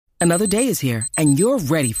Another day is here, and you're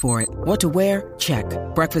ready for it. What to wear? Check.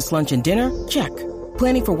 Breakfast, lunch, and dinner? Check.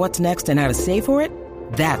 Planning for what's next and how to save for it?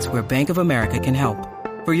 That's where Bank of America can help.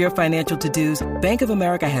 For your financial to-dos, Bank of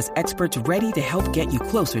America has experts ready to help get you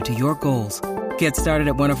closer to your goals. Get started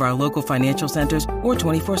at one of our local financial centers or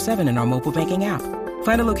 24/7 in our mobile banking app.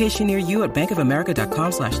 Find a location near you at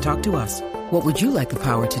bankofamerica.com/talktous. What would you like the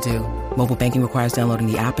power to do? Mobile banking requires downloading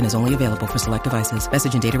the app and is only available for select devices.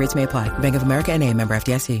 Message and data rates may apply. Bank of America N.A., member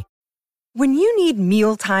FDIC. When you need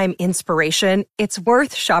mealtime inspiration, it's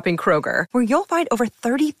worth shopping Kroger, where you'll find over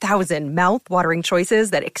 30,000 mouth-watering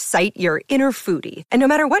choices that excite your inner foodie. And no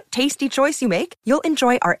matter what tasty choice you make, you'll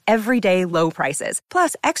enjoy our everyday low prices,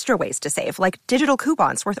 plus extra ways to save, like digital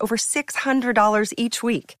coupons worth over $600 each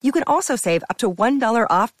week. You can also save up to $1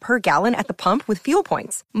 off per gallon at the pump with fuel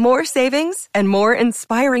points. More savings and more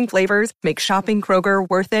inspiring flavors make shopping Kroger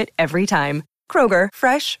worth it every time. Kroger,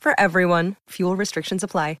 fresh for everyone. Fuel restrictions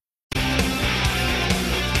apply.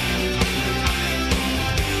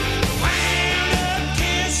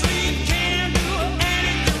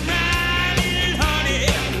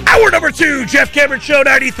 Hour number 2, Jeff Cameron Show,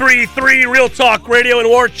 93.3 Real Talk Radio and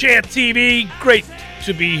War Chant TV. Great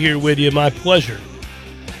to be here with you. My pleasure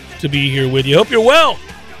to be here with you. Hope you're well.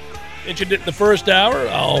 Mentioned it in the first hour.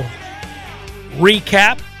 I'll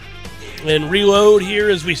recap and reload here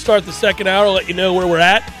as we start the second hour. I'll let you know where we're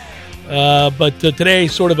at. But today,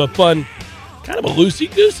 sort of a fun, kind of a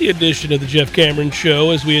loosey-goosey edition of the Jeff Cameron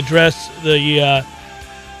Show as we address the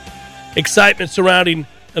excitement surrounding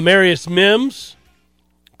Amarius Mims.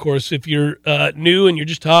 Of course, if you're new and you're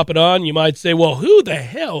just hopping on, you might say, well, who the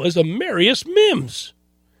hell is Amarius Mims?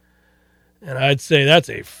 And I'd say that's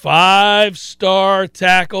a 5-star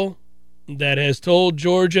tackle that has told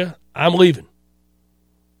Georgia, I'm leaving.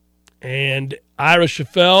 And Ira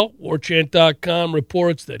Schafel, warchant.com,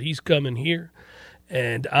 reports that he's coming here.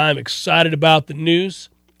 And I'm excited about the news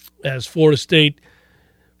as Florida State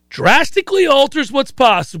drastically alters what's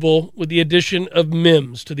possible with the addition of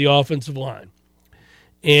Mims to the offensive line.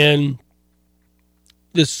 And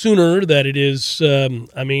the sooner that it is,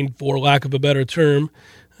 for lack of a better term,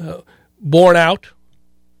 borne out,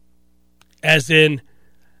 as in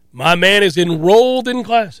my man is enrolled in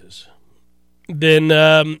classes, then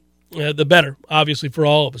the better, obviously, for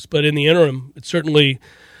all of us. But in the interim, it certainly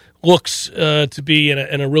looks to be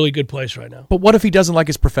in a really good place right now. But what if he doesn't like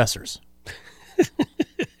his professors?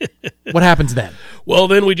 What happens then? Well,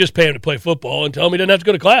 then we just pay him to play football and tell him he doesn't have to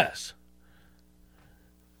go to class.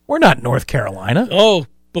 We're not North Carolina. Oh,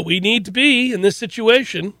 but we need to be in this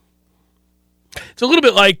situation. It's a little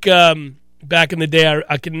bit like back in the day.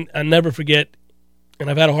 I never forget, and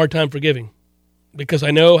I've had a hard time forgiving because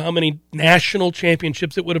I know how many national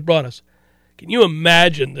championships it would have brought us. Can you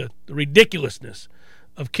imagine the ridiculousness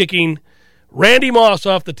of kicking Randy Moss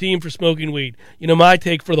off the team for smoking weed? You know, my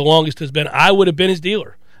take for the longest has been I would have been his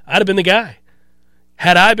dealer. I'd have been the guy.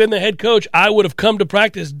 Had I been the head coach, I would have come to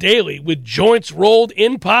practice daily with joints rolled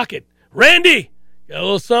in pocket. Randy, got a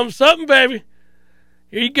little something, baby.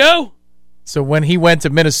 Here you go. So when he went to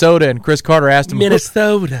Minnesota and Chris Carter asked him,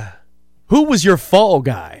 Minnesota, who was your fall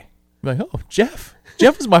guy? I'm like, oh, Jeff.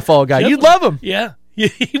 Jeff was my fall guy. You'd love him. Yeah,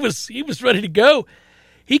 he was ready to go.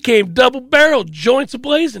 He came double-barreled, joints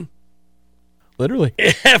a-blazing. Literally.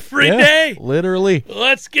 Every day. Literally.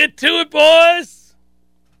 Let's get to it, boys.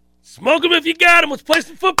 Smoke them if you got them. Let's play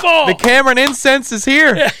some football. The Cameron incense is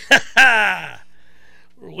here.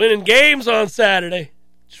 We're winning games on Saturday.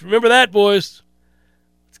 Just remember that, boys.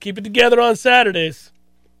 Let's keep it together on Saturdays.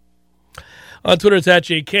 On Twitter, it's at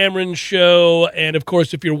J Cameron Show. And, of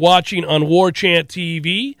course, if you're watching on War Chant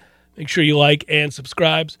TV, make sure you like and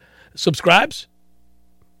subscribe. Subscribes?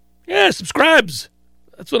 Yeah, subscribes.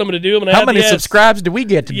 That's what I'm going to do. How many subscribes do we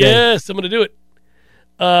get today? Yes, I'm going to do it.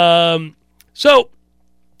 So,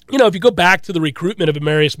 you know, if you go back to the recruitment of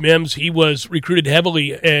Amarius Mims, he was recruited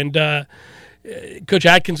heavily, and Coach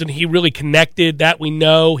Atkinson, he really connected. That we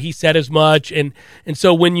know. He said as much. And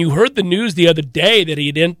so when you heard the news the other day that he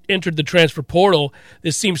had entered the transfer portal,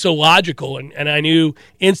 this seemed so logical. And I knew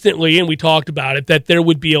instantly, and we talked about it, that there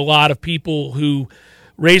would be a lot of people who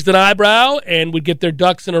raised an eyebrow and would get their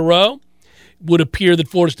ducks in a row. Would appear that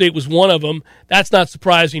Florida State was one of them. That's not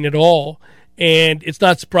surprising at all. And it's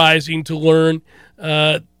not surprising to learn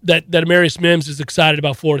that Amarius Mims is excited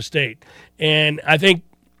about Florida State. And I think,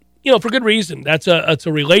 you know, for good reason. It's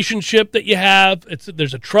a relationship that you have.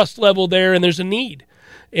 There's a trust level there, and there's a need.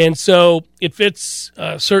 And so it fits,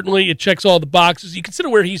 certainly. It checks all the boxes. You consider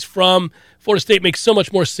where he's from. Florida State makes so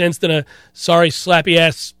much more sense than a sorry,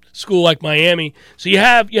 slappy-ass school like Miami. So you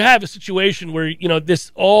have a situation where, you know,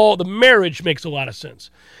 the marriage makes a lot of sense.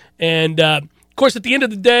 And Of course, at the end of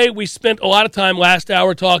the day, we spent a lot of time last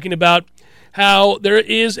hour talking about how there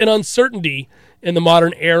is an uncertainty in the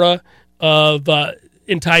modern era of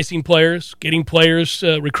enticing players, getting players,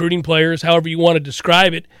 recruiting players, however you want to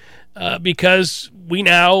describe it, because we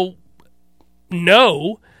now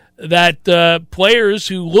know that players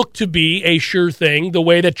who look to be a sure thing, the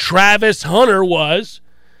way that Travis Hunter was,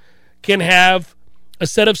 can have a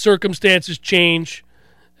set of circumstances change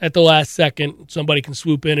at the last second. Somebody can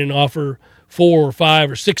swoop in and offer 4 or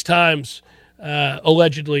 5 or 6 times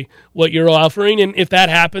allegedly what you're offering, and if that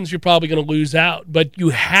happens, you're probably going to lose out. But you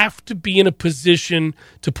have to be in a position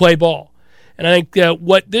to play ball. And I think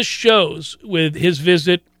what this shows with his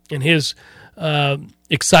visit and his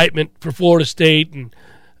excitement for Florida State, and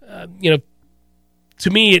to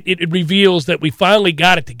me, it reveals that we finally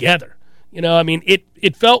got it together.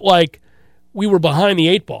 It felt like we were behind the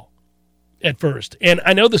 8 ball at first. And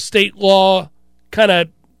I know the state law kind of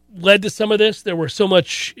led to some of this. There were so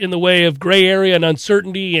much in the way of gray area and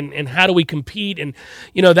uncertainty and how do we compete. And,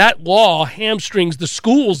 that law hamstrings the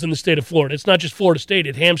schools in the state of Florida. It's not just Florida State.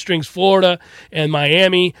 It hamstrings Florida and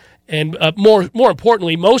Miami and most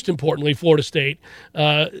importantly, Florida State,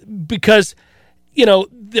 because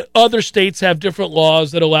the other states have different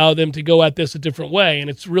laws that allow them to go at this a different way, and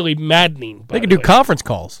it's really maddening. They can do conference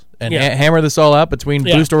calls and hammer this all out between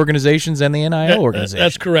boost organizations and the NIL organization.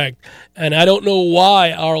 That's correct. And I don't know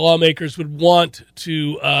why our lawmakers would want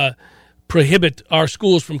to prohibit our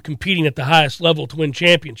schools from competing at the highest level to win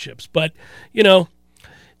championships. But,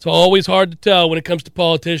 it's always hard to tell when it comes to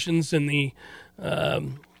politicians and the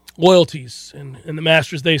loyalties and the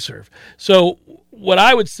masters they serve. So what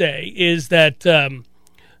I would say is that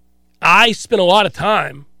I spent a lot of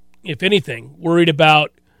time, if anything, worried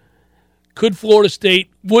about would Florida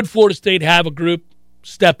State have a group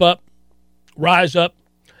step up, rise up,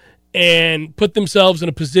 and put themselves in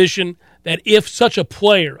a position that if such a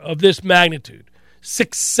player of this magnitude,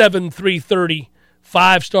 6'7", 330,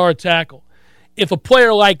 5-star tackle, if a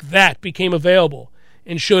player like that became available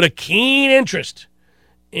and showed a keen interest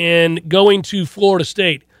in going to Florida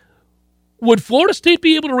State, would Florida State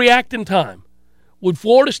be able to react in time? Would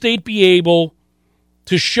Florida State be able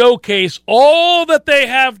to showcase all that they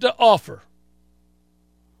have to offer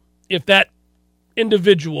if that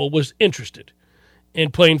individual was interested in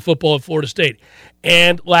playing football at Florida State?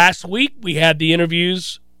 And last week we had the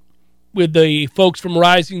interviews with the folks from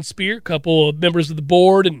Rising Spear, a couple of members of the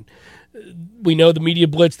board, and we know the media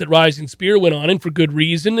blitz that Rising Spear went on, and for good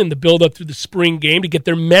reason, and the build-up through the spring game to get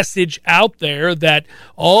their message out there that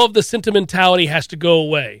all of the sentimentality has to go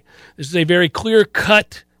away. This is a very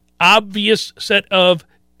clear-cut, obvious set of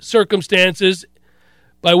circumstances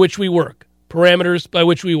by which we work, parameters by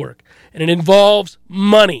which we work. And it involves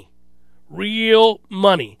money, real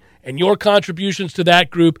money. And your contributions to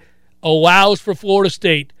that group allows for Florida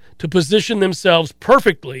State to position themselves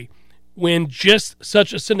perfectly when just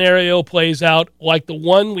such a scenario plays out like the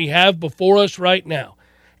one we have before us right now.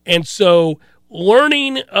 And so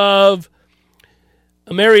learning of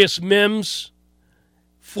Amarius Mims,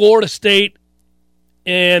 Florida State,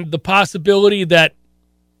 and the possibility that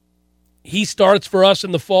he starts for us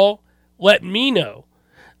in the fall, let me know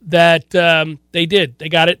that they did. They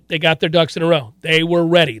got it. They got their ducks in a row. They were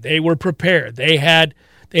ready. They were prepared. They had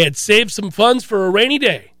saved some funds for a rainy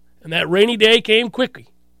day, and that rainy day came quickly.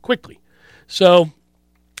 So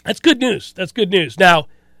that's good news. That's good news. Now,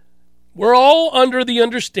 we're all under the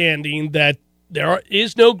understanding that there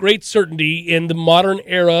is no great certainty in the modern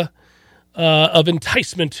era of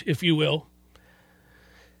enticement, if you will.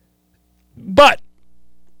 But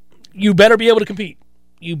you better be able to compete.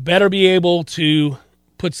 You better be able to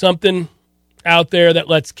put something out there that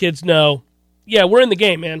lets kids know, yeah, we're in the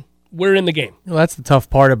game, man. We're in the game. Well, that's the tough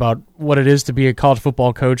part about what it is to be a college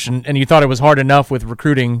football coach, and you thought it was hard enough with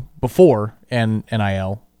recruiting before and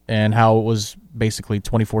NIL and how it was basically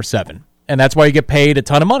 24/7. And that's why you get paid a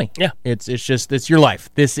ton of money. Yeah. It's your life.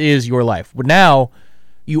 This is your life. But now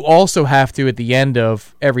you also have to, at the end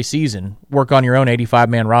of every season, work on your own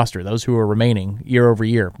 85-man roster, those who are remaining year over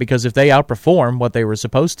year. Because if they outperform what they were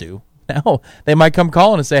supposed to, now they might come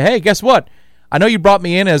calling and say, hey, guess what? I know you brought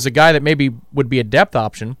me in as a guy that maybe would be a depth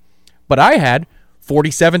option, but I had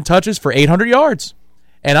 47 touches for 800 yards,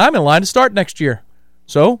 and I'm in line to start next year.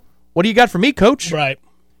 So what do you got for me, coach? Right.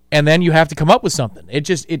 And then you have to come up with something.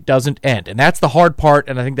 It doesn't end. And that's the hard part,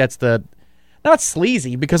 and I think that's the not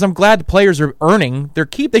sleazy, because I'm glad the players are earning their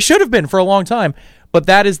keep. They should have been for a long time, but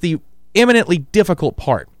that is the eminently difficult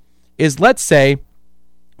part, is let's say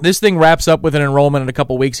this thing wraps up with an enrollment in a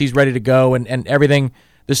couple weeks, he's ready to go, and everything,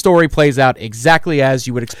 the story plays out exactly as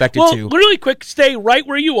you would expect it to. Well, really quick, stay right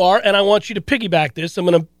where you are, and I want you to piggyback this. I'm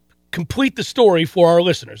going to complete the story for our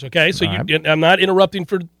listeners, okay? So I'm not interrupting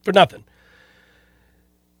for nothing.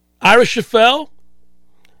 Ira Schafel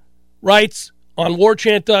writes on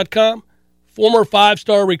warchant.com, former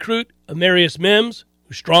 5-star recruit Amarius Mims,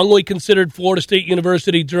 who strongly considered Florida State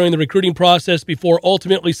University during the recruiting process before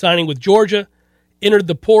ultimately signing with Georgia, entered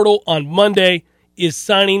the portal on Monday, is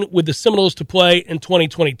signing with the Seminoles to play in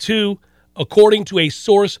 2022, according to a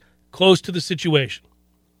source close to the situation.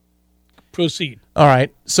 Proceed. All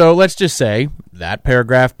right, so let's just say that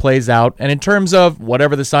paragraph plays out, and in terms of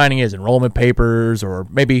whatever the signing is, enrollment papers, or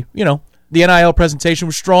maybe, the NIL presentation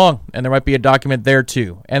was strong, and there might be a document there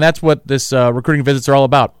too. And that's what this recruiting visits are all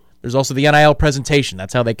about. There's also the NIL presentation.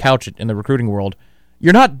 That's how they couch it in the recruiting world.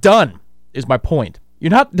 You're not done, is my point.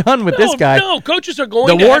 You're not done with this guy. No, coaches are going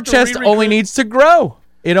to The war chest only needs to grow.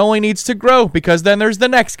 It only needs to grow, because then there's the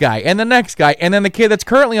next guy and the next guy, and then the kid that's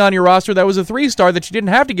currently on your roster that was a 3-star that you didn't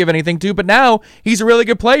have to give anything to, but now he's a really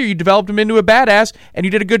good player. You developed him into a badass, and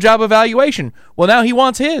you did a good job of evaluation. Well, now he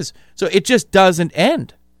wants his. So it just doesn't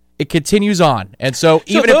end. It continues on. And so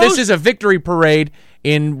even if this is a victory parade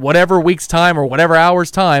in whatever week's time or whatever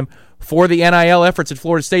hour's time for the NIL efforts at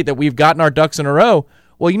Florida State that we've gotten our ducks in a row,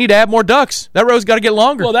 well, you need to add more ducks. That row's got to get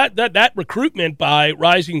longer. Well, that recruitment by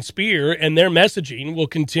Rising Spear and their messaging will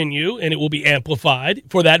continue, and it will be amplified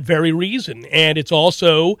for that very reason. And it's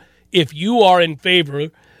also, if you are in favor,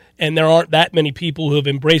 and there aren't that many people who have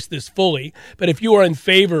embraced this fully, but if you are in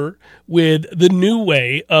favor with the new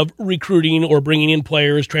way of recruiting or bringing in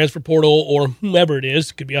players, transfer portal, or whomever it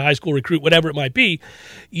is, it could be a high school recruit, whatever it might be,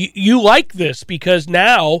 you like this because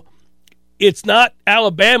now it's not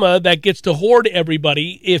Alabama that gets to hoard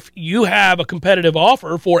everybody. If you have a competitive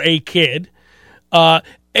offer for a kid on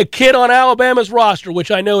Alabama's roster,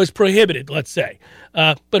 which I know is prohibited, let's say.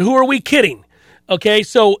 But who are we kidding? Okay,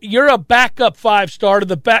 so you're a backup 5-star to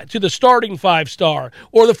the starting 5-star,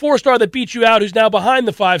 or the 4-star that beat you out who's now behind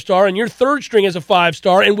the 5-star, and your third string is a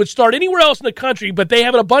 5-star and would start anywhere else in the country, but they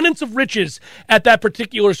have an abundance of riches at that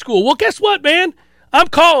particular school. Well, guess what, man? I'm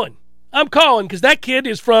calling because that kid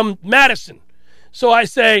is from Madison. So I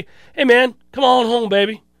say, hey, man, come on home,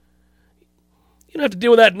 baby. You don't have to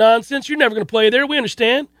deal with that nonsense. You're never going to play there. We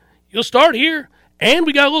understand. You'll start here, and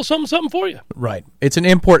we got a little something for you. Right. It's an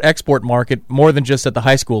import-export market more than just at the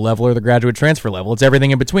high school level or the graduate transfer level. It's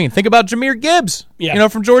everything in between. Think about Jahmyr Gibbs,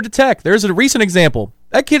 from Georgia Tech. There's a recent example.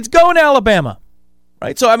 That kid's going to Alabama,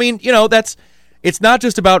 right? So, I mean, it's not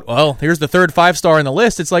just about, well, here's the third 5-star in the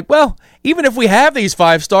list. It's like, well, even if we have these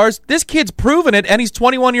 5-stars, this kid's proven it, and he's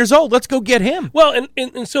 21 years old. Let's go get him. Well,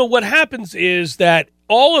 and so what happens is that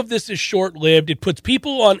all of this is short-lived. It puts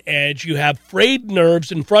people on edge. You have frayed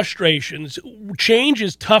nerves and frustrations. Change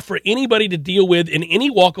is tough for anybody to deal with in any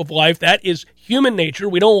walk of life. That is human nature.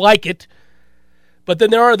 We don't like it. But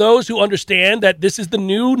then there are those who understand that this is the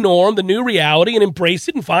new norm, the new reality, and embrace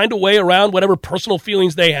it and find a way around whatever personal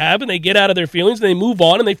feelings they have, and they get out of their feelings, and they move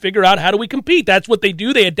on, and they figure out, how do we compete? That's what they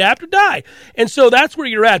do. They adapt or die. And so that's where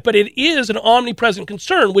you're at. But it is an omnipresent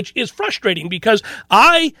concern, which is frustrating because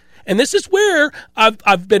and this is where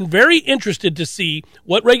I've been very interested to see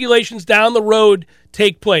what regulations down the road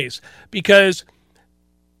take place, because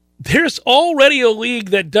there's already a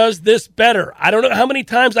league that does this better. I don't know how many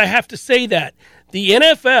times I have to say that. The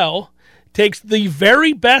NFL takes the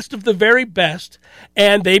very best of the very best,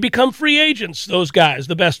 and they become free agents, those guys,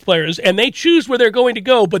 the best players, and they choose where they're going to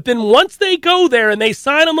go. But then once they go there and they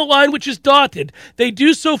sign on the line, which is dotted, they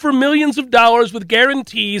do so for millions of dollars with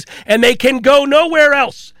guarantees, and they can go nowhere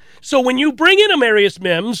else. So when you bring in Amarius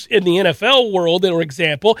Mims in the NFL world, for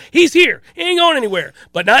example, he's here. He ain't going anywhere.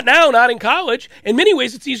 But not now, not in college. In many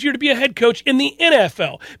ways, it's easier to be a head coach in the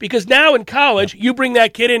NFL because now in college, you bring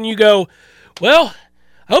that kid in and you go, well,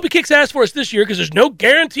 I hope he kicks ass for us this year because there's no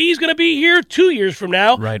guarantee he's going to be here 2 years from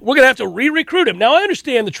now. Right. We're going to have to re-recruit him. Now, I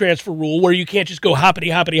understand the transfer rule where you can't just go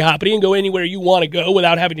hoppity, hoppity, hoppity and go anywhere you want to go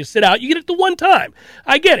without having to sit out. You get it the one time.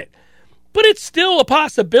 I get it. But it's still a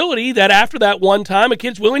possibility that after that one time, a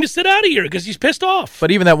kid's willing to sit out a year because he's pissed off.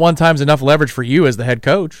 But even that one time's enough leverage for you as the head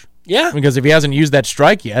coach. Yeah. Because if he hasn't used that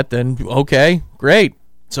strike yet, then okay, great.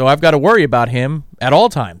 So I've got to worry about him at all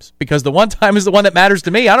times because the one time is the one that matters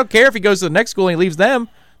to me. I don't care if he goes to the next school and he leaves them.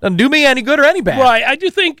 Doesn't do me any good or any bad. Right. I do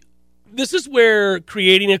think this is where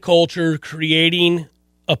creating a culture, creating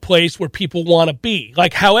a place where people want to be.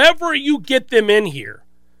 Like however you get them in here,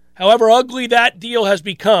 however ugly that deal has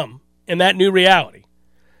become in that new reality,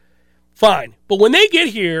 fine. But when they get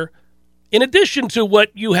here, in addition to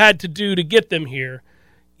what you had to do to get them here,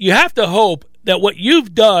 you have to hope that what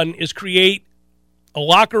you've done is create a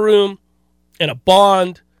locker room and a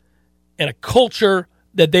bond and a culture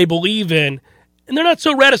that they believe in And they're not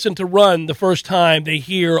so reticent to run the first time they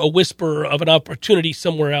hear a whisper of an opportunity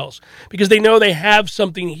somewhere else because they know they have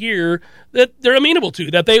something here that they're amenable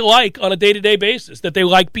to, that they like on a day-to-day basis, that they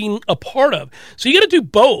like being a part of. So you got to do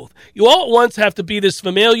both. You all at once have to be this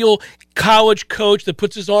familial college coach that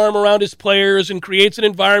puts his arm around his players and creates an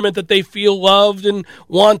environment that they feel loved and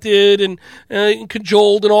wanted and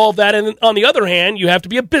cajoled and all of that. And on the other hand, you have to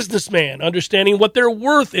be a businessman, understanding what their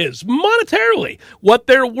worth is monetarily, what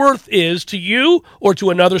their worth is to you or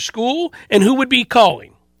to another school, and who would be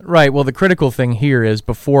calling. Right. Well, the critical thing here is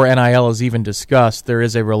before NIL is even discussed, there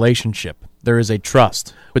is a relationship. There is a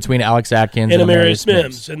trust between Alex Atkins and Amarius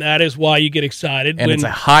Mims. And that is why you get excited and when it's a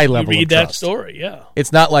high level you read of that trust. story. Yeah.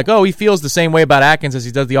 It's not like, oh, he feels the same way about Atkins as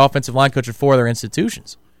he does the offensive line coach at four other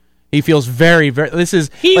institutions. He feels very, very...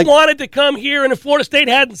 He wanted to come here, and if Florida State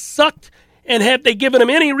hadn't sucked and had they given him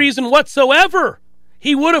any reason whatsoever,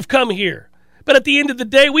 he would have come here. But at the end of the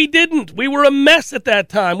day, we didn't. We were a mess at that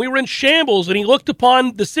time. We were in shambles, and he looked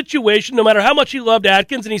upon the situation, no matter how much he loved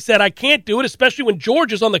Atkins, and he said, I can't do it, especially when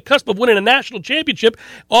Georgia's on the cusp of winning a national championship,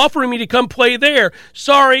 offering me to come play there.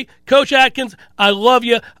 Sorry, Coach Atkins, I love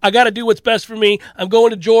you. I got to do what's best for me. I'm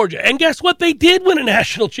going to Georgia. And guess what? They did win a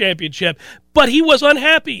national championship, but he was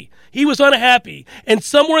unhappy. He was unhappy. And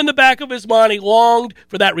somewhere in the back of his mind, he longed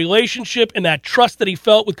for that relationship and that trust that he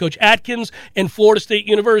felt with Coach Atkins and Florida State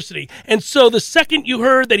University. And so the second you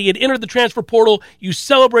heard that he had entered the transfer portal, you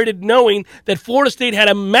celebrated knowing that Florida State had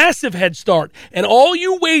a massive head start. And all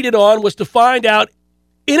you waited on was to find out,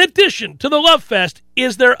 in addition to the Love Fest,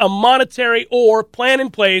 is there a monetary or plan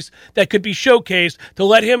in place that could be showcased to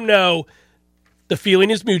let him know the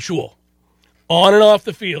feeling is mutual. On and off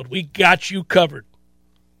the field, we got you covered.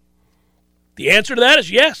 The answer to that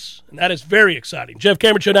is yes, and that is very exciting. Jeff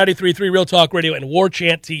Cameron Show, 93.3 Real Talk Radio and War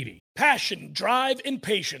Chant TV. Passion, drive, and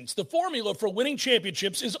patience. The formula for winning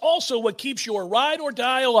championships is also what keeps your ride or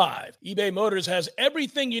die alive. eBay Motors has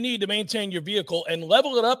everything you need to maintain your vehicle and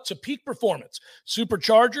level it up to peak performance.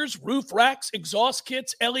 Superchargers, roof racks, exhaust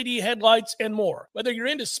kits, LED headlights, and more. Whether you're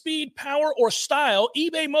into speed, power, or style,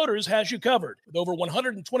 eBay Motors has you covered. With over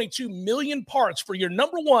 122 million parts for your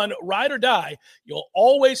number one ride or die, you'll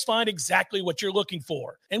always find exactly what you're looking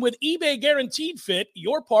for. And with eBay Guaranteed Fit,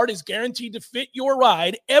 your part is guaranteed to fit your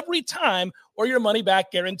ride every time or your money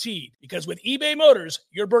back guaranteed. Because with eBay Motors,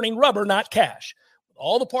 you're burning rubber, not cash. With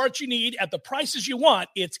all the parts you need at the prices you want,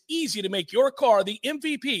 it's easy to make your car the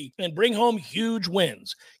MVP and bring home huge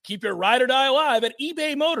wins. Keep your ride or die alive at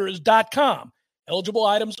ebaymotors.com. Eligible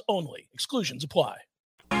items only. Exclusions apply.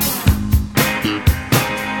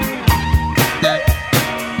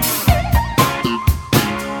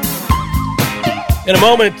 In a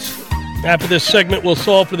moment, after this segment, we'll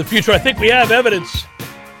solve for the future. I think we have evidence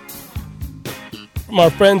from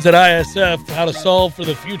our friends at ISF how to solve for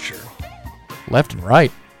the future. Left and right.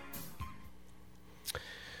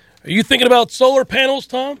 Are you thinking about solar panels,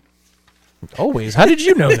 Tom? Always. How did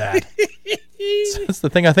you know that? That's the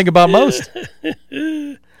thing I think about most.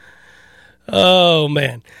 Oh,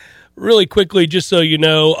 man. Really quickly, just so you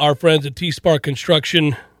know, our friends at T-Spark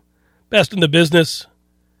Construction, best in the business.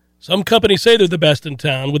 Some companies say they're the best in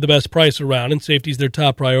town with the best price around, and safety's their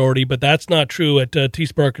top priority, but that's not true at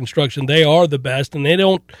T-Spark Construction. They are the best, and they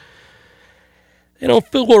don't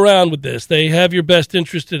fool around with this. They have your best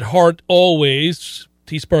interest at heart always.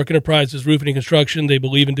 T-Spark Enterprises Roofing and Construction, they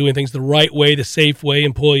believe in doing things the right way, the safe way.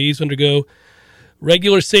 Employees undergo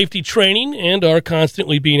regular safety training and are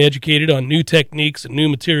constantly being educated on new techniques and new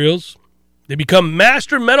materials. They become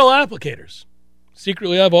master metal applicators.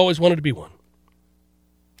 Secretly, I've always wanted to be one.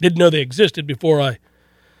 Didn't know they existed before I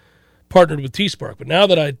partnered with T-Spark, but now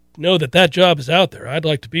that I know that job is out there, I'd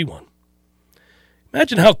like to be one.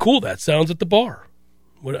 Imagine how cool that sounds at the bar.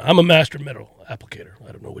 I'm a master metal applicator.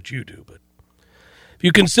 I don't know what you do, but if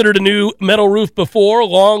you considered a new metal roof before,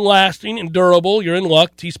 long-lasting and durable, you're in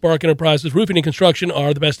luck. T-Spark Enterprises Roofing and Construction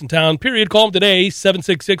are the best in town, period. Call them today,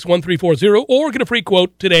 766-1340, or get a free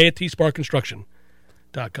quote today at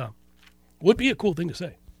tsparkconstruction.com. Would be a cool thing to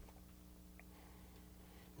say.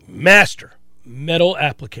 Master metal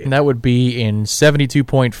applicator. And that would be in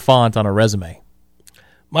 72-point font on a resume.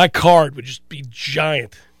 My card would just be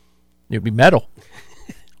giant. It would be metal.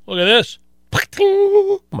 Look at this.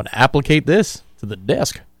 I'm going to applicate this to the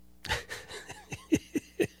desk.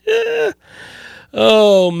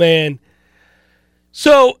 Oh, man.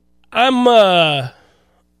 So I'm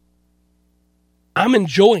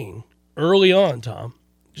enjoying early on, Tom.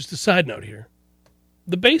 Just a side note here.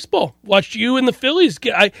 The baseball. Watched you and the Phillies.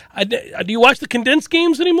 Do you watch the condensed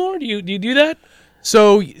games anymore? Do you do that?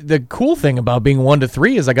 So the cool thing about being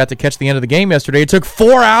 1-3 is I got to catch the end of the game yesterday. It took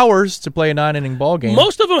 4 hours to play a 9-inning ball game.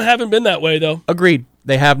 Most of them haven't been that way, though. Agreed.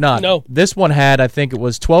 They have not. No. This one had, I think it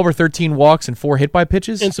was 12 or 13 walks and 4 hit by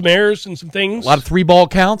pitches. And some errors and some things. A lot of 3-ball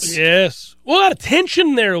counts. Yes. Well, a lot of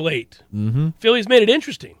tension there late. Mm-hmm. Phillies made it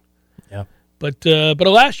interesting. Yeah. But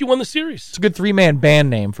alas, you won the series. It's a good 3-man band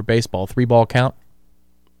name for baseball. 3-ball count.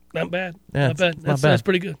 Not bad. Yeah, not bad. Not bad. That's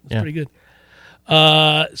pretty good. That's pretty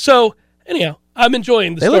good. So, anyhow, I'm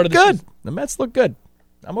enjoing the start of the season. They look good. The Mets look good.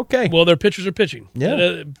 I'm okay. Well, their pitchers are pitching.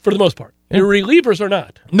 Yeah. For the most part. Your relievers are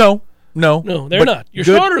not. No, they're not. Your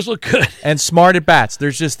starters look good. And smart at bats.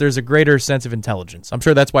 There's a greater sense of intelligence. I'm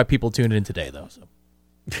sure that's why people tuned in today, though. So.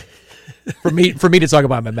 for me to talk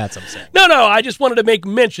about my Mets, I'm saying. No, I just wanted to make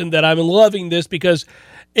mention that I'm loving this because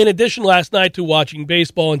in addition last night to watching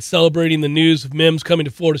baseball and celebrating the news of Mims coming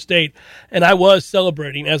to Florida State, and I was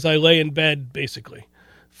celebrating as I lay in bed, basically,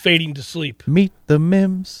 fading to sleep. Meet the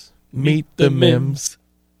Mims. Meet the Mims.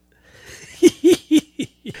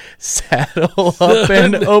 Saddle up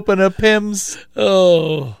and open a Pims.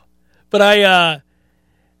 Oh, but I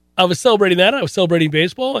was celebrating that. I was celebrating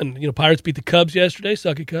baseball, and Pirates beat the Cubs yesterday.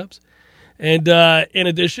 Suck it, Cubs. And in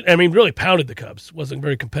addition, really pounded the Cubs. Wasn't a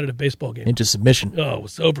very competitive baseball game. Into submission. Oh, it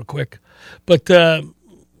was over quick, but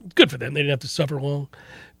good for them. They didn't have to suffer long.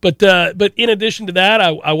 But in addition to that,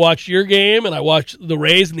 I watched your game, and I watched the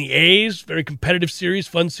Rays and the A's. Very competitive series,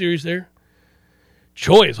 fun series there.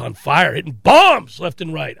 Choi is on fire, hitting bombs left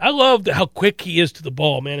and right. I love how quick he is to the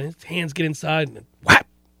ball, man. His hands get inside and then whap.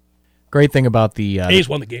 Great thing about the A's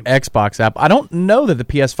won the game. Xbox app. I don't know that the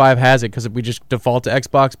PS5 has it because we just default to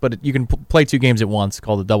Xbox, but you can play 2 games at once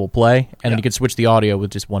called a double play, and then you can switch the audio with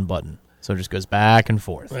just one button. So it just goes back and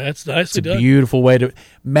forth. That's nicely done. It's a beautiful way to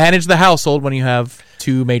manage the household when you have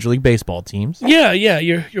 2 Major League Baseball teams. Yeah.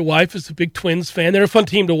 Your wife is a big Twins fan. They're a fun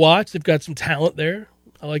team to watch. They've got some talent there.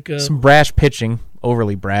 I like some brash pitching.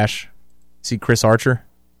 Overly brash. See Chris Archer?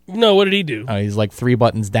 No, what did he do? He's like 3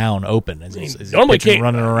 buttons down, open as he's normally pitching,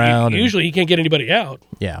 running around. Usually he can't get anybody out.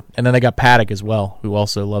 Yeah, and then they got Paddock as well, who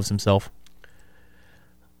also loves himself.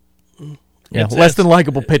 Yeah, less than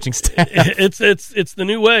likable pitching staff. It's the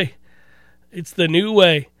new way. It's the new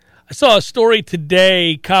way. I saw a story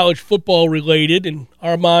today, college football related, and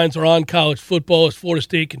our minds are on college football as Florida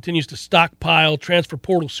State continues to stockpile transfer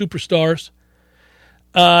portal superstars.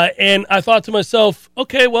 And I thought to myself,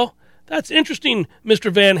 okay, well, that's interesting,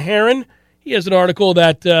 Mr. Van Haren. He has an article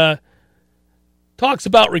that talks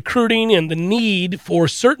about recruiting and the need for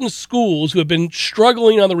certain schools who have been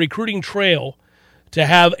struggling on the recruiting trail to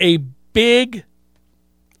have a big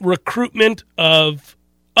recruitment of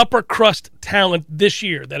upper crust talent this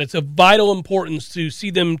year, that it's of vital importance to see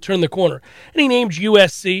them turn the corner. And he named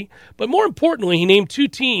USC, but more importantly, he named 2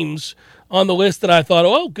 teams on the list that I thought,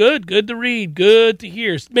 oh, good to read, good to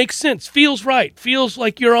hear. Makes sense, feels right, feels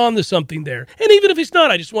like you're on to something there. And even if he's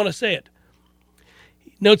not, I just want to say it.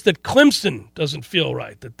 He notes that Clemson doesn't feel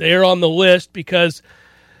right, that they're on the list because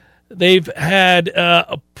they've had they're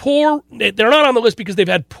not on the list because they've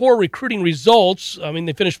had poor recruiting results. I mean,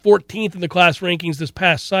 they finished 14th in the class rankings this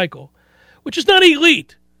past cycle, which is not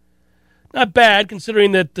elite. Not bad,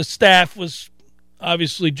 considering that the staff was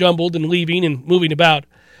obviously jumbled and leaving and moving about.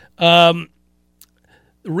 The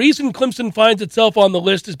reason Clemson finds itself on the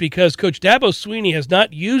list is because Coach Dabo Swinney has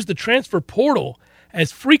not used the transfer portal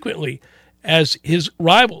as frequently as his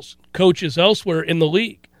rivals, coaches elsewhere in the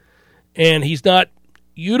league. And he's not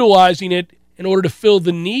utilizing it in order to fill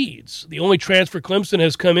the needs. The only transfer Clemson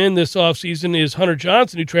has come in this offseason is Hunter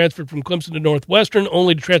Johnson, who transferred from Clemson to Northwestern,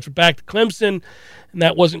 only to transfer back to Clemson, and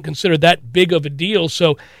that wasn't considered that big of a deal.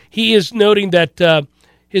 So he is noting that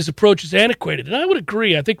his approach is antiquated. And I would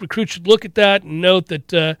agree. I think recruits should look at that and note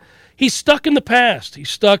that he's stuck in the past. He's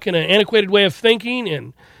stuck in an antiquated way of thinking,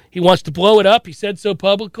 and he wants to blow it up. He said so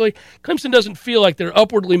publicly. Clemson doesn't feel like they're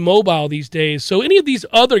upwardly mobile these days. So any of these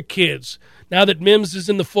other kids, now that Mims is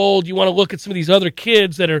in the fold, you want to look at some of these other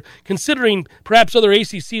kids that are considering perhaps other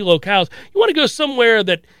ACC locales. You want to go somewhere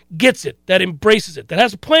that gets it, that embraces it, that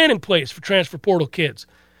has a plan in place for transfer portal kids.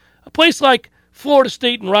 A place like Florida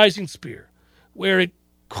State and Rising Spear, where it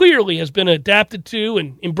clearly has been adapted to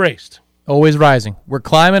and embraced. Always rising. We're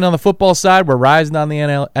climbing on the football side. We're rising on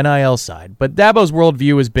the NIL side. But Dabo's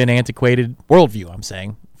worldview has been antiquated. Worldview, I'm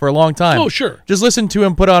saying, for a long time. Oh, sure. Just listen to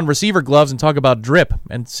him put on receiver gloves and talk about drip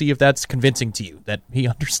and see if that's convincing to you, that he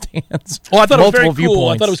understands. Oh, I thought it was very cool.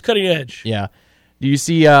 Viewpoints. I thought it was cutting edge. Yeah. Do you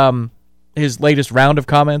see his latest round of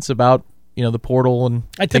comments about the portal and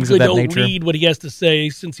things of that nature? I typically don't read what he has to say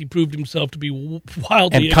since he proved himself to be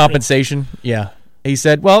wildly and compensation. Yeah. He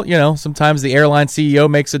said, well, sometimes the airline CEO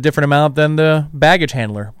makes a different amount than the baggage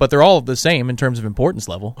handler, but they're all the same in terms of importance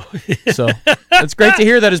level. So it's great to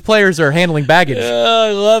hear that his players are handling baggage.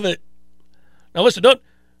 I love it. Now listen, don't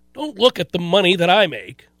look at the money that I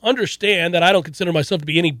make. Understand that I don't consider myself to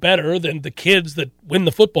be any better than the kids that win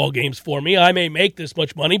the football games for me. I may make this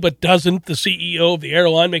much money, but doesn't the CEO of the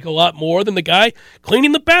airline make a lot more than the guy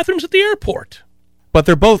cleaning the bathrooms at the airport? But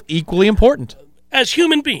they're both equally important. As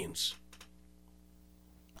human beings.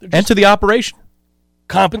 And to the operation.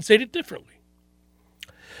 Compensated differently.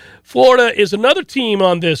 Florida is another team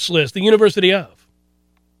on this list, the University of.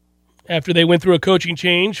 After they went through a coaching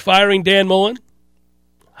change, firing Dan Mullen,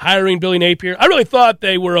 hiring Billy Napier. I really thought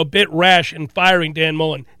they were a bit rash in firing Dan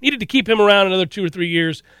Mullen. Needed to keep him around another 2 or 3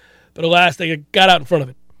 years, but alas, they got out in front of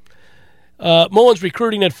it. Mullen's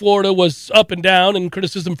recruiting at Florida was up and down, and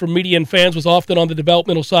criticism from media and fans was often on the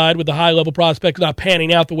developmental side, with the high-level prospects not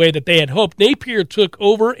panning out the way that they had hoped. Napier took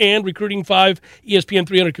over and recruiting 5 ESPN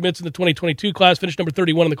 300 commits in the 2022 class, finished number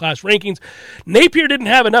 31 in the class rankings. Napier didn't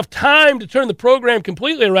have enough time to turn the program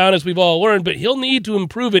completely around, as we've all learned, but he'll need to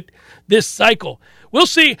improve it this cycle. We'll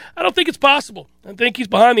see. I don't think it's possible. I think he's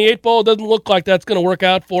behind the 8 ball. It doesn't look like that's going to work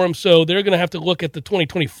out for him, so they're going to have to look at the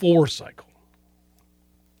 2024 cycle.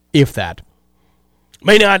 If that.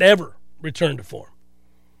 May not ever return to form.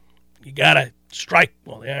 You got to strike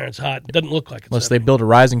while the iron's hot. It doesn't look like it's unless they build a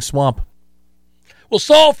rising swamp. We'll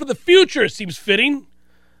solve for the future, seems fitting,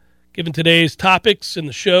 given today's topics in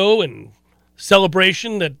the show and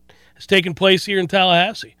celebration that has taken place here in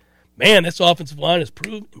Tallahassee. Man, this offensive line is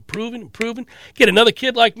improving. Get another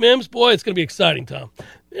kid like Mims, boy, it's going to be exciting, Tom.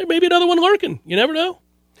 There may be another one lurking. You never know.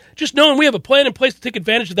 Just knowing we have a plan in place to take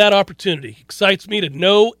advantage of that opportunity excites me to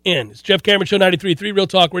no end. It's Jeff Cameron Show, 93.3 Real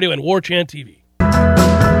Talk Radio and War Chant TV. Don't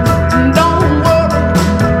worry,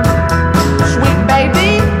 sweet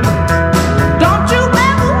baby. Don't you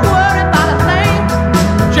ever worry about a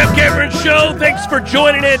thing. Jeff Cameron Show, thanks for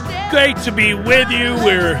joining it. Great to be with you.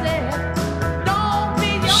 We're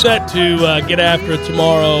set to get after it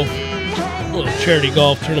tomorrow. A little charity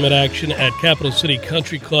golf tournament action at Capital City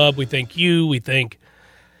Country Club. We thank you. We thank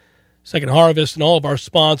Second Harvest and all of our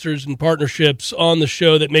sponsors and partnerships on the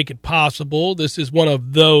show that make it possible. This is one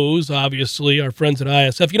of those, obviously, our friends at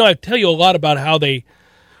ISF. I tell you a lot about how they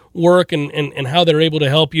work and how they're able to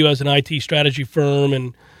help you as an IT strategy firm.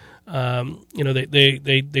 And,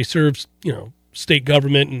 they serve, state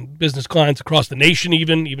government and business clients across the nation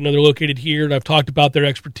even though they're located here. And I've talked about their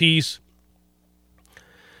expertise.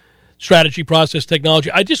 Strategy, process, technology.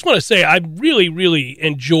 I just want to say I really, really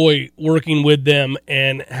enjoy working with them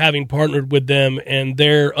and having partnered with them and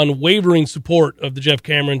their unwavering support of the Jeff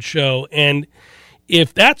Cameron Show. And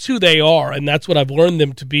if that's who they are, and that's what I've learned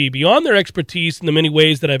them to be, beyond their expertise in the many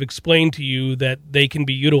ways that I've explained to you that they can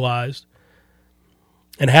be utilized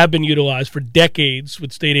and have been utilized for decades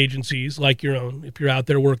with state agencies like your own, if you're out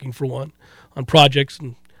there working for one, on projects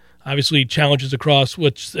and obviously challenges across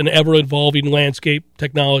what's an ever-evolving landscape,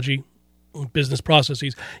 technology, business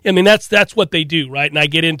processes. I mean, that's what they do, right? And I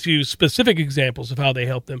get into specific examples of how they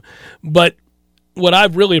help them. But what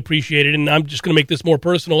I've really appreciated, and I'm just going to make this more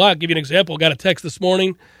personal, I'll give you an example. I got a text this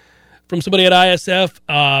morning from somebody at ISF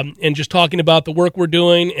and just talking about the work we're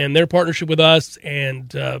doing and their partnership with us. And,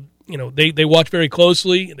 they watch very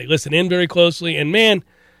closely. They listen in very closely. And, man,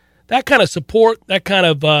 that kind of support, that kind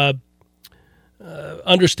of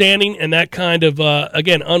understanding, and that kind of,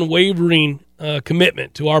 unwavering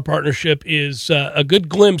commitment to our partnership is a good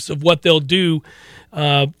glimpse of what they'll do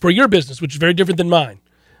for your business, which is very different than mine.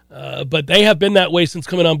 But they have been that way since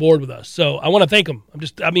coming on board with us. So I want to thank them.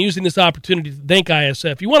 I'm using this opportunity to thank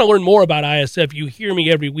ISF. If you want to learn more about ISF, you hear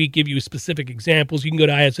me every week give you specific examples. You can go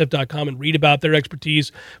to ISF.com and read about their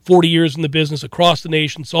expertise, 40 years in the business across the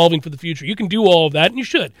nation, solving for the future. You can do all of that, and you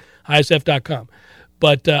should, ISF.com.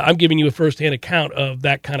 But I'm giving you a firsthand account of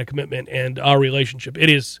that kind of commitment and our relationship.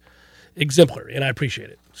 It is exemplary, and I appreciate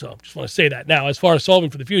it. So just want to say that. Now, as far as solving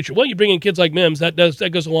for the future, well, you bring in kids like Mims, that goes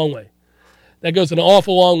a long way. That goes an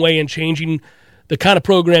awful long way in changing the kind of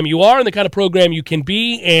program you are and the kind of program you can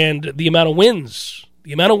be and the amount of wins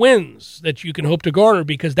that you can hope to garner,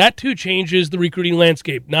 because that, too, changes the recruiting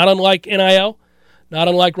landscape. Not unlike NIL, not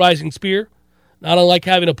unlike Rising Spear, not unlike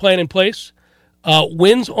having a plan in place.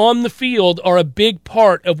 Wins on the field are a big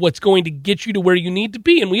part of what's going to get you to where you need to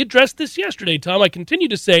be. And we addressed this yesterday, Tom. I continue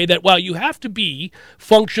to say that while you have to be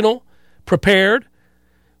functional, prepared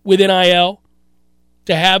with NIL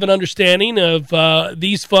to have an understanding of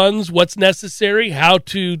these funds, what's necessary, how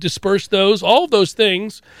to disperse those, all of those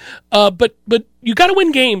things, but you got to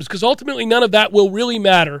win games, because ultimately none of that will really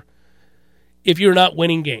matter if you're not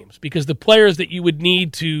winning games, because the players that you would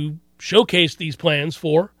need to showcase these plans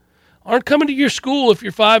for aren't coming to your school if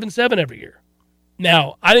you're 5-7 every year.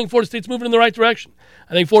 Now, I think Florida State's moving in the right direction.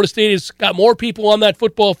 I think Florida State has got more people on that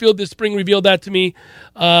football field. This spring revealed that to me.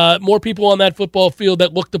 More people on that football field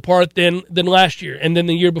that looked the part than last year and then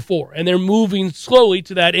the year before. And they're moving slowly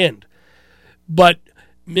to that end. But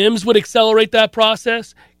Mims would accelerate that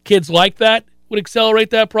process. Kids like that would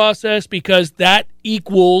accelerate that process because that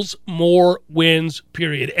equals more wins,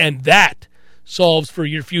 period. And that solves for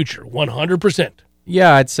your future, 100%.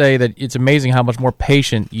 Yeah, I'd say that it's amazing how much more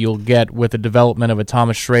patient you'll get with the development of a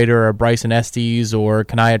Thomas Schrader or Bryson Estes or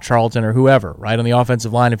Kanaya Charlton or whoever, right, on the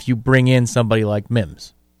offensive line if you bring in somebody like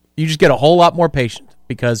Mims. You just get a whole lot more patient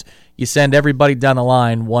because you send everybody down the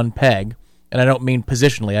line one peg, and I don't mean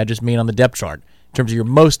positionally, I just mean on the depth chart. In terms of your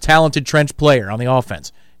most talented trench player on the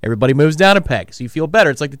offense, everybody moves down a peg, so you feel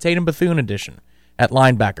better. It's like the Tatum Bethune edition at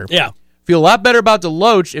linebacker. Yeah. Feel a lot better about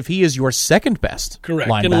Deloach if he is your second best Correct.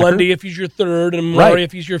 linebacker. And Lundy if he's your third, and Murray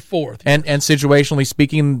if he's your fourth. And situationally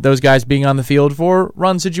speaking, those guys being on the field for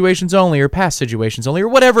run situations only or pass situations only or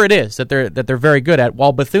whatever it is that they're very good at,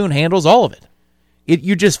 while Bethune handles all of it.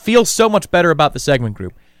 You just feel so much better about the segment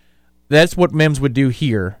group. That's what Mims would do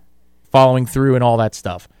here, following through and all that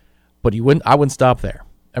stuff. But I wouldn't stop there.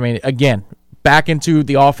 I mean, again, back into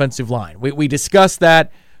the offensive line. We discussed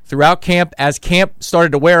that throughout camp. As camp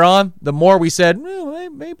started to wear on, the more we said,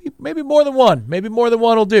 maybe more than one. Maybe more than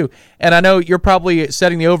one will do. And I know you're probably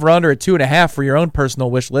setting the over-under at 2.5 for your own personal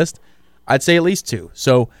wish list. I'd say at least 2.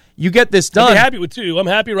 So you get this done. I'm happy with 2. I'm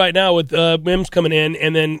happy right now with Mims coming in,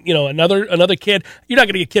 and then another kid. You're not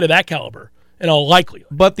going to get a kid of that caliber in all likelihood.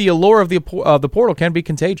 But the allure of the portal can be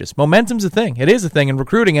contagious. Momentum's a thing. It is a thing in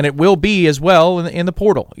recruiting, and it will be as well in the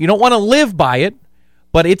portal. You don't want to live by it,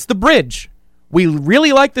 but it's the bridge. We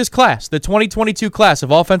really like this class, the 2022 class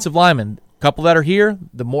of offensive linemen. A couple that are here,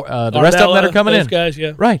 the rest of them that are coming in. Guys,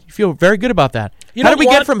 yeah. Right. You feel very good about that. How did we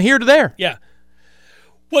get from here to there? Yeah.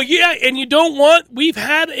 Well, yeah, and we've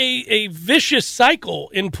had a vicious cycle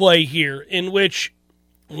in play here in which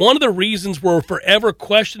one of the reasons we're forever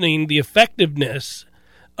questioning the effectiveness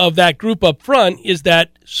of that group up front is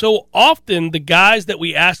that so often the guys that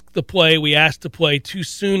we ask to play too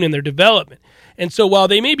soon in their development. And so while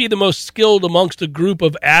they may be the most skilled amongst a group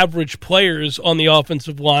of average players on the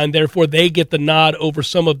offensive line, therefore they get the nod over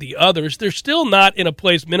some of the others, they're still not in a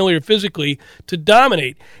place mentally or physically to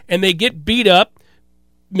dominate. And they get beat up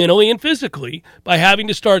mentally and physically by having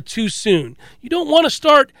to start too soon. You don't want to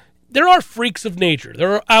start. There are freaks of nature.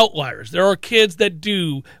 There are outliers. There are kids that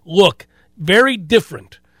do look very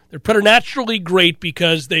different. They're preternaturally great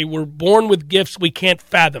because they were born with gifts we can't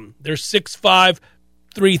fathom. They're 6'5",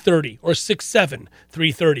 330, or 6'7",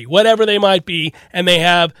 330, whatever they might be, and they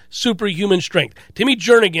have superhuman strength. Timmy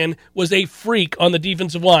Jernigan was a freak on the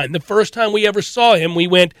defensive line. The first time we ever saw him, we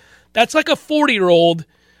went, that's like a 40-year-old,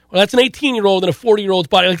 or that's an 18-year-old in a 40-year-old's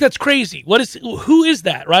body. Like, that's crazy. Who is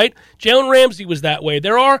that, right? Jalen Ramsey was that way.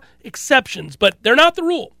 There are exceptions, but they're not the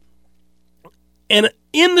rule. And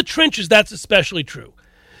in the trenches, that's especially true.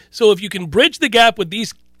 So if you can bridge the gap with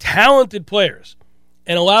these talented players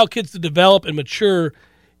and allow kids to develop and mature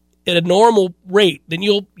at a normal rate, then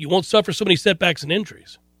you won't suffer so many setbacks and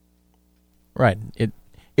injuries. Right.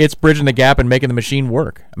 It's bridging the gap and making the machine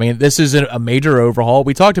work. I mean, this is a major overhaul.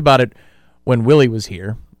 We talked about it when Willie was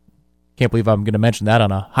here. Can't believe I'm going to mention that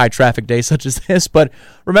on a high-traffic day such as this. But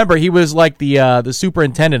remember, he was like the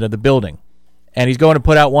superintendent of the building. And he's going to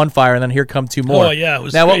put out one fire, and then here come 2 more. Oh, yeah, it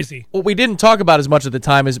was crazy. What we didn't talk about as much at the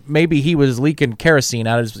time is maybe he was leaking kerosene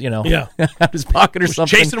out of his, out of his pocket or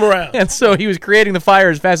something. Chasing him around. And so he was creating the fire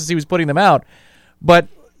as fast as he was putting them out. But,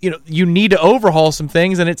 you need to overhaul some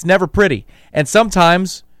things, and it's never pretty. And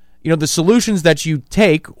sometimes, the solutions that you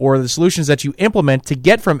take or the solutions that you implement to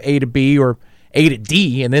get from A to B or A to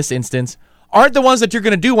D in this instance aren't the ones that you're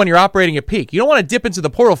going to do when you're operating at peak. You don't want to dip into the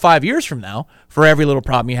portal 5 years from now for every little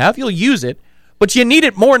problem you have. You'll use it. But you need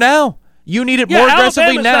it more now. You need it more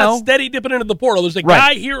aggressively Alabama's now. Not steady dipping into the portal. There's a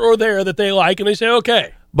guy here or there that they like, and they say,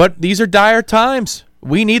 okay. But these are dire times.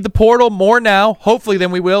 We need the portal more now, hopefully, than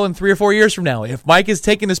we will in 3 or 4 years from now. If Mike is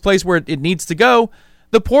taking this place where it needs to go,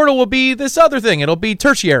 the portal will be this other thing. It'll be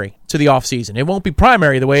tertiary to the offseason. It won't be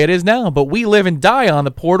primary the way it is now. But we live and die on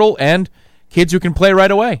the portal and kids who can play right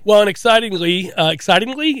away. Well, and excitingly,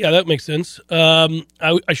 yeah, that makes sense.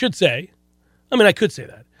 I should say, I could say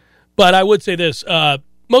that. But I would say this,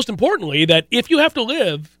 most importantly, that if you have to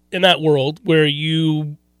live in that world where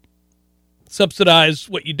you subsidize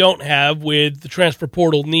what you don't have with the transfer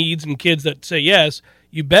portal needs and kids that say yes,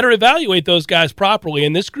 you better evaluate those guys properly,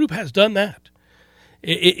 and this group has done that.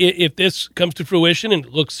 If this comes to fruition, and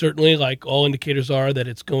it looks certainly like all indicators are that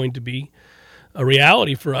it's going to be, a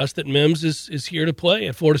reality for us that Mims is here to play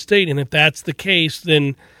at Florida State. And if that's the case,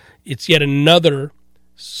 then it's yet another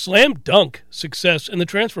slam dunk success in the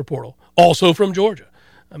transfer portal, also from Georgia.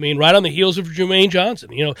 I mean, right on the heels of Jermaine Johnson.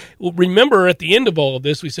 Remember at the end of all of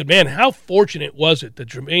this, we said, man, how fortunate was it that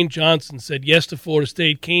Jermaine Johnson said yes to Florida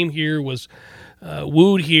State, came here, was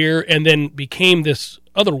wooed here, and then became this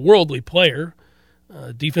otherworldly player,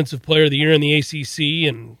 defensive player of the year in the ACC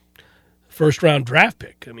and first-round draft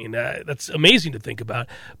pick. I mean, that's amazing to think about.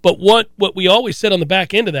 But what we always said on the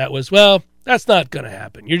back end of that was, well, that's not going to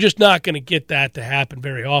happen. You're just not going to get that to happen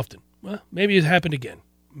very often. Well, maybe it happened again.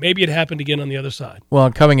 Maybe it happened again on the other side. Well,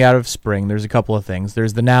 coming out of spring, there's a couple of things.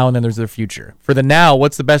 There's the now and then there's the future. For the now,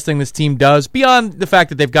 what's the best thing this team does, beyond the fact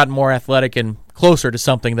that they've gotten more athletic and closer to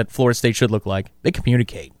something that Florida State should look like? They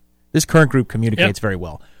communicate. This current group communicates very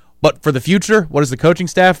well. But for the future, what is the coaching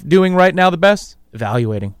staff doing right now the best?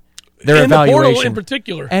 Evaluating. Their evaluation. The portal in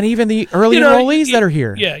particular. And even the early enrollees that are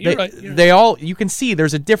here. Yeah, you're right. They all, you can see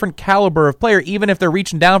there's a different caliber of player. Even if they're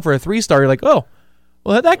reaching down for a 3-star, you're like, oh,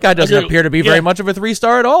 well, that guy doesn't appear to be very much of a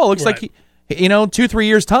 3-star at all. Looks like, 2-3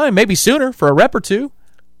 years' time, maybe sooner, for a rep or two.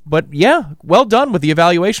 But, yeah, well done with the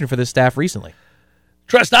evaluation for this staff recently.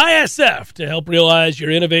 Trust ISF to help realize your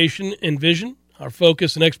innovation and vision. Our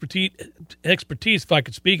focus and expertise, if I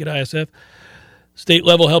could speak at ISF, state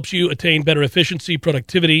level helps you attain better efficiency,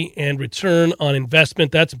 productivity, and return on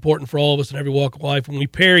investment. That's important for all of us in every walk of life. When we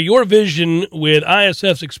pair your vision with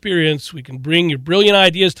ISF's experience, we can bring your brilliant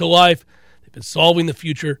ideas to life. Been solving the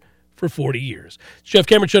future for 40 years. Jeff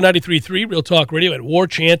Cameron Show 93.3, Real Talk Radio, and War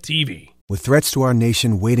Chant TV. With threats to our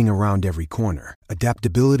nation waiting around every corner,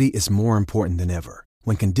 adaptability is more important than ever.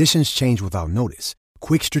 When conditions change without notice,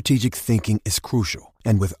 quick strategic thinking is crucial.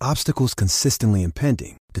 And with obstacles consistently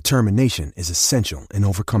impending, determination is essential in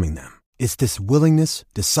overcoming them. It's this willingness,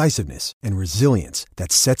 decisiveness, and resilience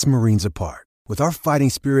that sets Marines apart. With our fighting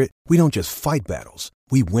spirit, we don't just fight battles,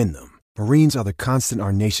 we win them. Marines are the constant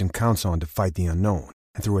our nation counts on to fight the unknown.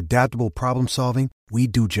 And through adaptable problem solving, we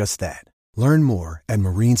do just that. Learn more at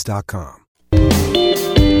Marines.com.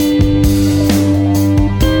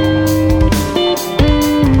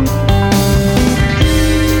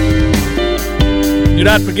 Do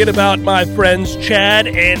not forget about my friends Chad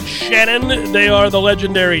and Shannon. They are the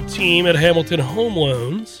legendary team at Hamilton Home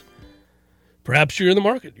Loans. Perhaps you're in the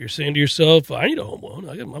market. You're saying to yourself, I need a home loan.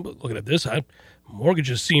 I'm looking at this.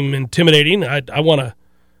 Mortgages seem intimidating. I want a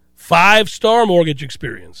 5-star mortgage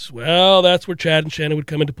experience. Well, that's where Chad and Shannon would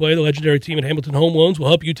come into play. The legendary team at Hamilton Home Loans will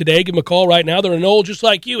help you today. Give them a call right now. They're an old just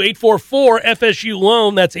like you,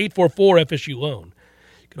 844-FSU-LOAN. That's 844-FSU-LOAN.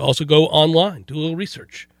 You can also go online, do a little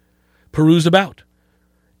research, peruse about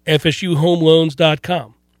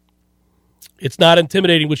FSUHomeLoans.com. It's not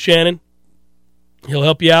intimidating with Shannon. He'll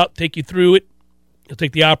help you out, take you through it. He'll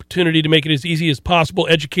take the opportunity to make it as easy as possible,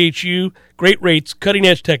 educate you, great rates,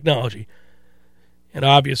 cutting-edge technology, and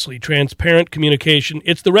obviously transparent communication.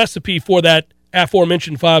 It's the recipe for that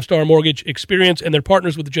aforementioned 5-star mortgage experience, and they're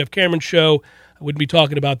partners with the Jeff Cameron Show. I wouldn't be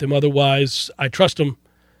talking about them otherwise. I trust them.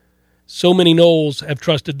 So many Knowles have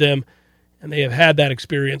trusted them, and they have had that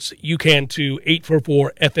experience. You can too,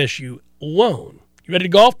 844-FSU-LOAN. You ready to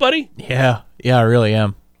golf, buddy? Yeah, I really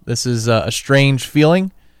am. This is a strange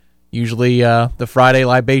feeling. Usually the Friday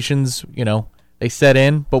libations, they set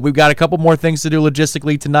in. But we've got a couple more things to do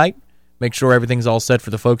logistically tonight. Make sure everything's all set for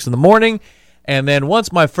the folks in the morning. And then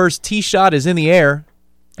once my first tee shot is in the air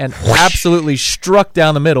and absolutely struck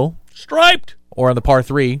down the middle. Striped. Or on the par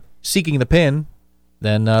 3, seeking the pin,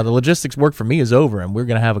 then the logistics work for me is over, and we're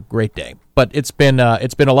going to have a great day. But it's been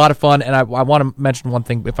a lot of fun, and I want to mention one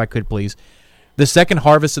thing, if I could, please. The Second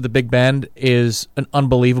Harvest of the Big Bend is an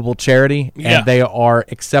unbelievable charity, and they are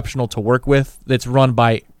exceptional to work with. It's run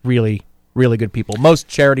by really, really good people. Most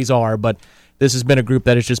charities are, but this has been a group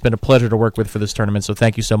that has just been a pleasure to work with for this tournament, so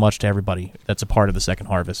thank you so much to everybody that's a part of the Second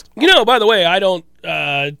Harvest. By the way, I don't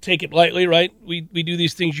take it lightly, right? We do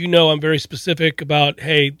these things. I'm very specific about,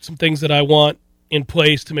 hey, some things that I want in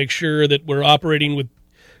place to make sure that we're operating with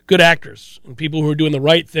good actors and people who are doing the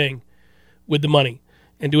right thing with the money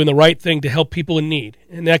and doing the right thing to help people in need.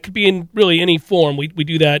 And that could be in really any form. We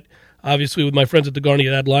do that, obviously, with my friends at the Garney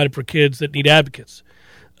Ad Line for kids that need advocates.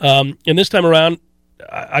 And this time around,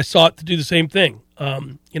 I sought to do the same thing.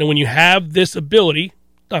 When you have this ability,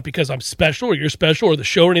 not because I'm special or you're special or the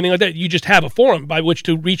show or anything like that, you just have a forum by which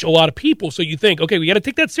to reach a lot of people. So you think, okay, we got to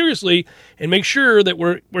take that seriously and make sure that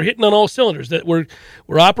we're hitting on all cylinders, that we're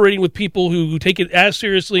operating with people who take it as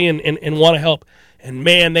seriously and want to help. And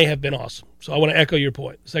man, they have been awesome. So I want to echo your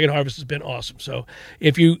point. Second Harvest has been awesome. So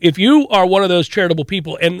if you are one of those charitable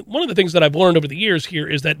people, and one of the things that I've learned over the years here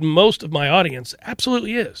is that most of my audience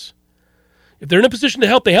absolutely is. If they're in a position to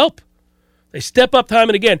help, they help. They step up time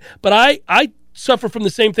and again. But I suffer from the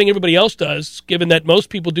same thing everybody else does, given that most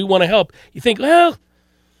people do want to help. You think, well,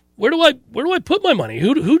 where do I put my money?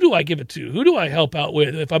 Who do I give it to? Who do I help out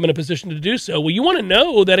with if I'm in a position to do so? Well, you want to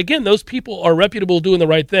know that, again, those people are reputable, doing the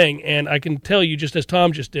right thing. And I can tell you, just as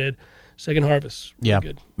Tom just did, Second Harvest. Yeah.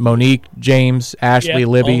 Good. Monique, James, Ashley,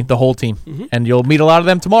 Libby, the whole team. Mm-hmm. And you'll meet a lot of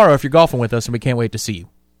them tomorrow if you're golfing with us, and we can't wait to see you.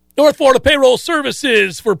 North Florida Payroll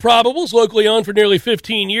Services for Probables, locally owned for nearly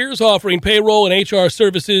 15 years, offering payroll and HR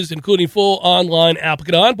services, including full online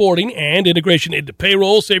applicant onboarding and integration into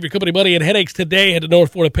payroll. Save your company money and headaches today. Head to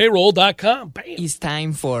northfloridapayroll.com. Bam. It's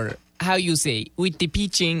time for, how you say, with the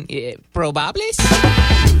pitching, probables?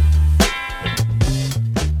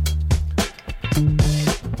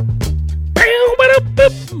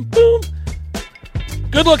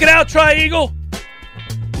 Good looking out, Tri-Eagle.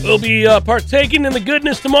 We'll be partaking in the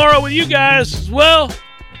goodness tomorrow with you guys as well.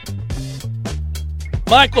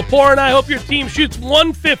 Mike Lepore and I hope your team shoots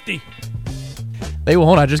 150. They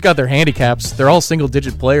won't. I just got their handicaps. They're all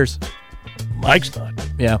single-digit players. Mike's not.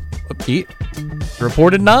 Yeah. He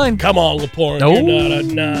reported 9. Come on, Lepore. No. You're not a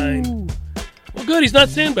 9. Well, good. He's not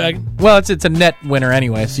sandbagging. Well, it's a net winner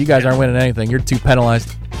anyway, so you guys aren't winning anything. You're too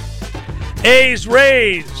penalized. A's,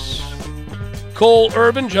 Rays. Cole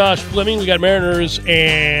Irvin, Josh Fleming. We got Mariners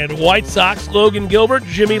and White Sox. Logan Gilbert,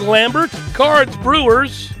 Jimmy Lambert. Cards,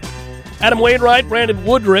 Brewers. Adam Wainwright, Brandon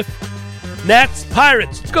Woodruff. Nats,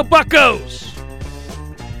 Pirates. Let's go Buccos.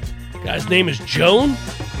 Guy's name is Joan.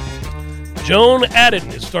 Joan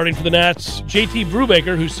Adden is starting for the Nats. JT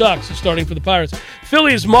Brubaker, who sucks, is starting for the Pirates.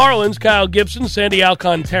 Phillies, Marlins, Kyle Gibson, Sandy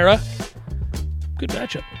Alcantara. Good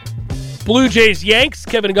matchup. Blue Jays, Yanks,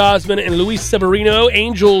 Kevin Gausman and Luis Severino.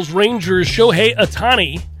 Angels, Rangers, Shohei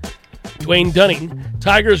Ohtani, Dwayne Dunning.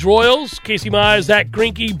 Tigers, Royals, Casey Mize, Zach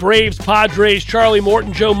Greinke. Braves, Padres, Charlie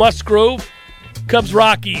Morton, Joe Musgrove. Cubs,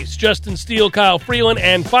 Rockies, Justin Steele, Kyle Freeland.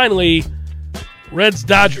 And finally, Reds,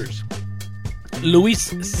 Dodgers,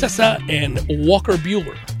 Luis Cessa and Walker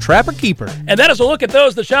Buehler. Trapper keeper. And that is a look at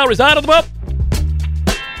those that shall reside on the boat.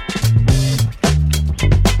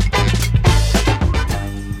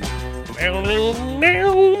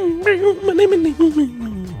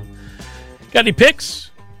 Got any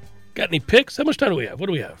picks? How much time do we have? What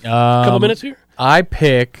do we have? A couple minutes here? I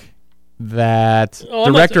pick that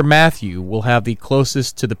Director Matthew will have the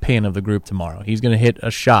closest to the pin of the group tomorrow. He's going to hit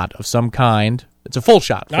a shot of some kind. It's a full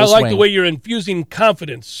shot. I like the way you're infusing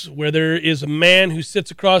confidence where there is a man who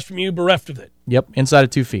sits across from you bereft of it. Yep, inside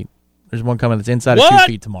of 2 feet. There's one coming that's inside of 2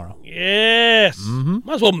 feet tomorrow. Yes. Mm-hmm.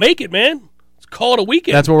 Might as well make it, man. Let's call it a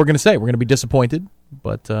weekend. That's what we're going to say. We're going to be disappointed.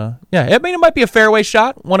 But, yeah, I mean, it might be a fairway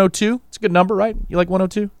shot. 102. It's a good number, right? You like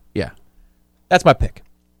 102? Yeah. That's my pick.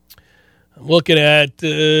 I'm looking at, I'm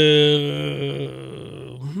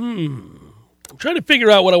trying to figure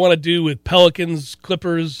out what I want to do with Pelicans,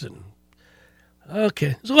 Clippers, and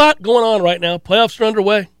okay. There's a lot going on right now. Playoffs are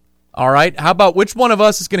underway. All right. How about which one of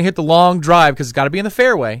us is going to hit the long drive, because it's got to be in the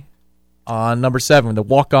fairway, on number 7, the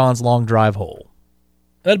walk-on's long drive hole?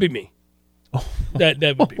 That'd be me. Oh. That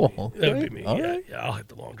would be me. Okay. That would be me. All Yeah, right. yeah, I'll hit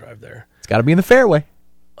the long drive there. It's got to be in the fairway.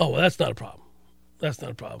 Oh, well, that's not a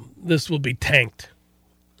problem. This will be tanked.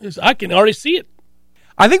 I can already see it.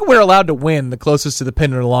 I think we're allowed to win the closest to the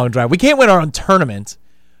pin in a long drive. We can't win our own tournament,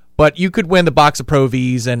 but you could win the box of Pro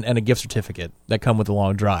Vs and a gift certificate that come with the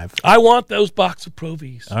long drive. I want those box of Pro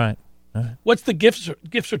Vs. All right. What's the gift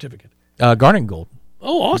certificate? Garnet Gold.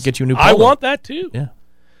 Oh, awesome. Get you a new I polo. want that too. Yeah.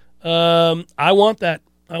 I want that.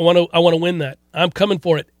 I want to win that. I'm coming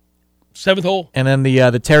for it. 7th hole. And then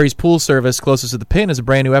the Terry's Pool Service closest to the pin is a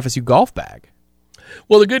brand new FSU golf bag.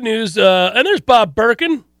 Well, the good news, and there's Bob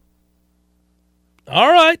Birkin.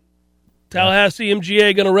 All right. Tallahassee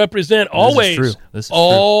MGA going to represent always. This is true.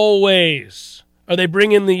 Always. Are they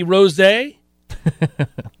bringing the rosé?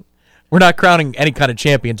 We're not crowning any kind of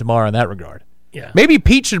champion tomorrow in that regard. Yeah. Maybe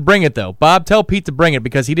Pete should bring it, though. Bob, tell Pete to bring it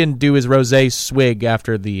because he didn't do his rosé swig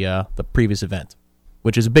after the previous event,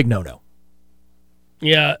 which is a big no-no.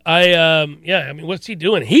 Yeah, I mean, what's he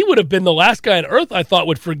doing? He would have been the last guy on earth I thought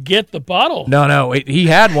would forget the bottle. No, he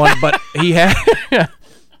had one, but he had...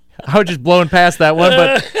 I was just blowing past that one,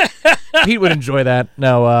 but Pete would enjoy that.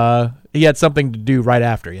 No, he had something to do right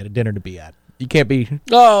after. He had a dinner to be at. You can't be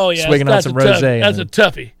swinging on some rosé. That's a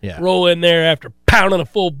toughie. Yeah. Roll in there after pounding a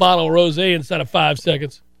full bottle of rosé inside of 5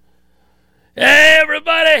 seconds. Hey,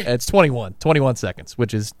 everybody! It's 21 seconds,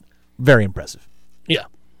 which is very impressive. Yeah.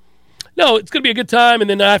 No, it's going to be a good time, and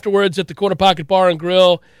then afterwards at the Corner Pocket Bar and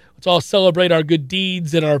Grill, Let's all celebrate our good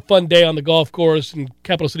deeds and our fun day on the golf course, and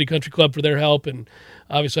Capital City Country Club for their help. And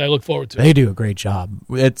obviously, I look forward to it. They do a great job.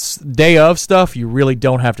 It's day of stuff. You really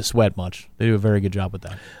don't have to sweat much. They do a very good job with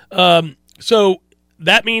that. So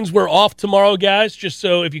that means we're off tomorrow, guys, just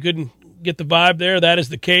so if you couldn't get the vibe there, that is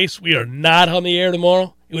the case. We are not on the air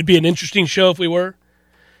tomorrow. It would be an interesting show if we were.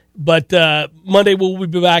 But Monday we'll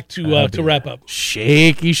be back to wrap up.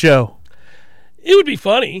 Shaky show. It would be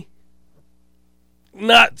funny.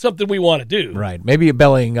 Not something we want to do. Right. Maybe a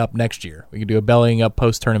bellying up next year. We could do a bellying up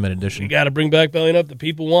post-tournament edition. You got to bring back bellying up. The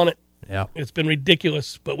people want it. Yeah. It's been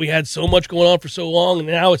ridiculous, but we had so much going on for so long, and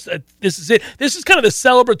now this is it. This is kind of the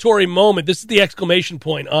celebratory moment. This is the exclamation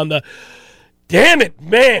point on the, damn it,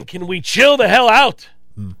 man, can we chill the hell out?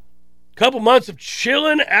 Couple months of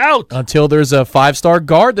chilling out. Until there's a 5-star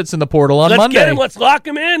guard that's in the portal on Monday. Let's get him. Let's lock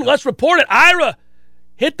him in. Let's report it. Ira,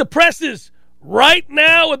 hit the presses right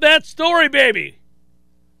now with that story, baby.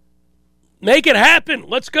 Make it happen.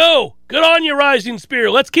 Let's go. Good on you, Rising Spear.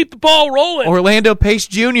 Let's keep the ball rolling. Orlando Pace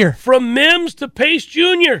Jr. From Mims to Pace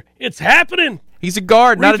Jr. It's happening. He's a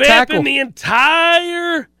guard, not a tackle. The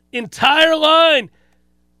entire line.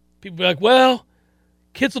 People be like, well,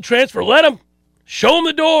 kids will transfer. Let them. Show them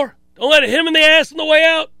the door. Don't let him in the ass on the way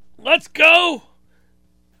out. Let's go.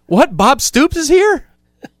 What? Bob Stoops is here?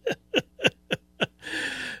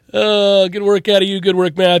 Good work out of you. Good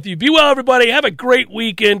work, Matthew. Be well, everybody. Have a great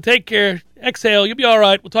weekend. Take care. Exhale. You'll be all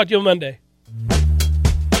right. We'll talk to you on Monday.